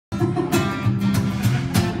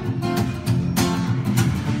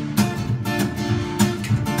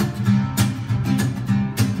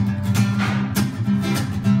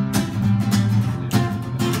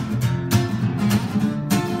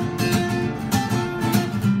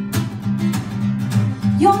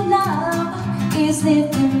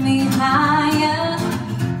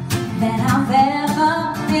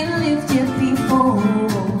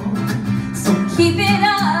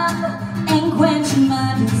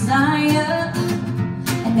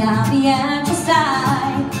and I'll be at your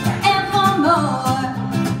side forevermore.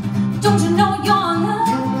 Don't you know your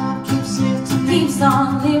love keeps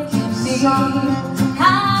on lifting me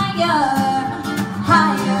higher,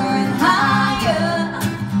 higher and higher.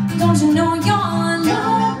 Don't you know your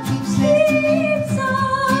love keeps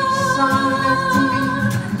on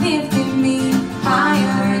lifting me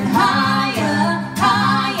higher and higher,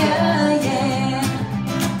 higher, yeah.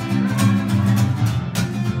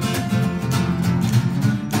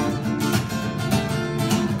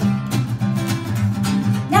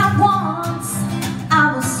 Now once I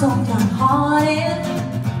was so downhearted,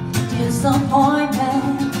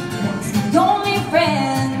 disappointment was the only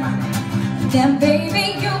friend. Then baby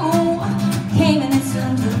you came and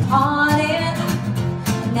soon departed,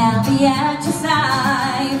 and I'll be at your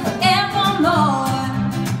side forevermore.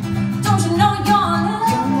 Don't you know your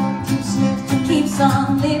love keeps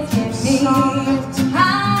on lifting me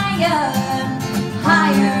higher,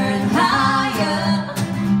 higher and higher.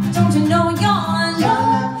 Don't you know your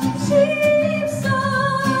love keeps on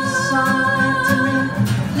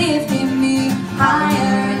lifting me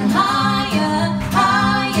higher and higher,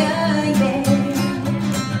 higher, yeah.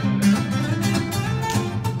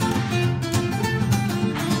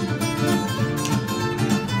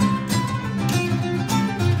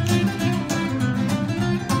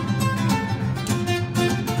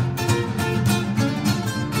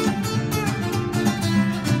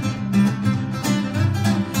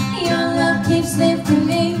 Your love keeps lifting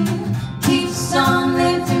me, keeps on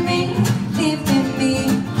lifting me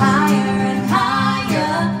higher and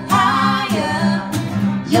higher, higher.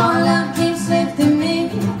 Your love keeps lifting me,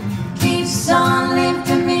 keeps on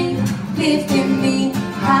lifting me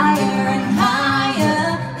higher and higher,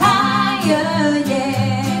 higher,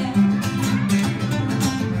 yeah.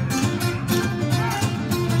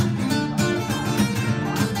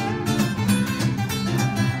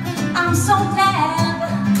 I'm so glad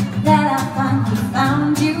that I finally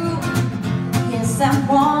found you. Yes, I'm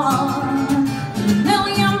one in a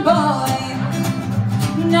million, boy.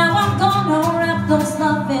 Now I'm gonna wrap those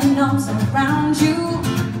loving arms around you.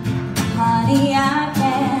 Honey, I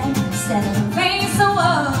can set and face the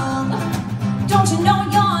world. Don't you know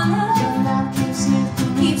your love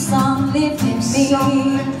keeps on lifting me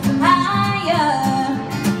higher,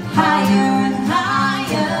 higher and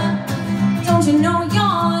higher. Don't you know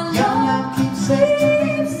your love keeps on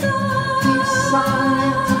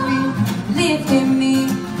lifting me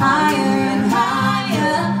higher and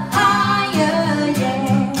higher, higher,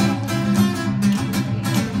 yeah.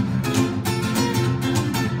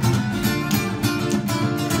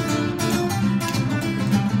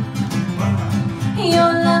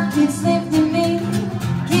 Your love keeps lifting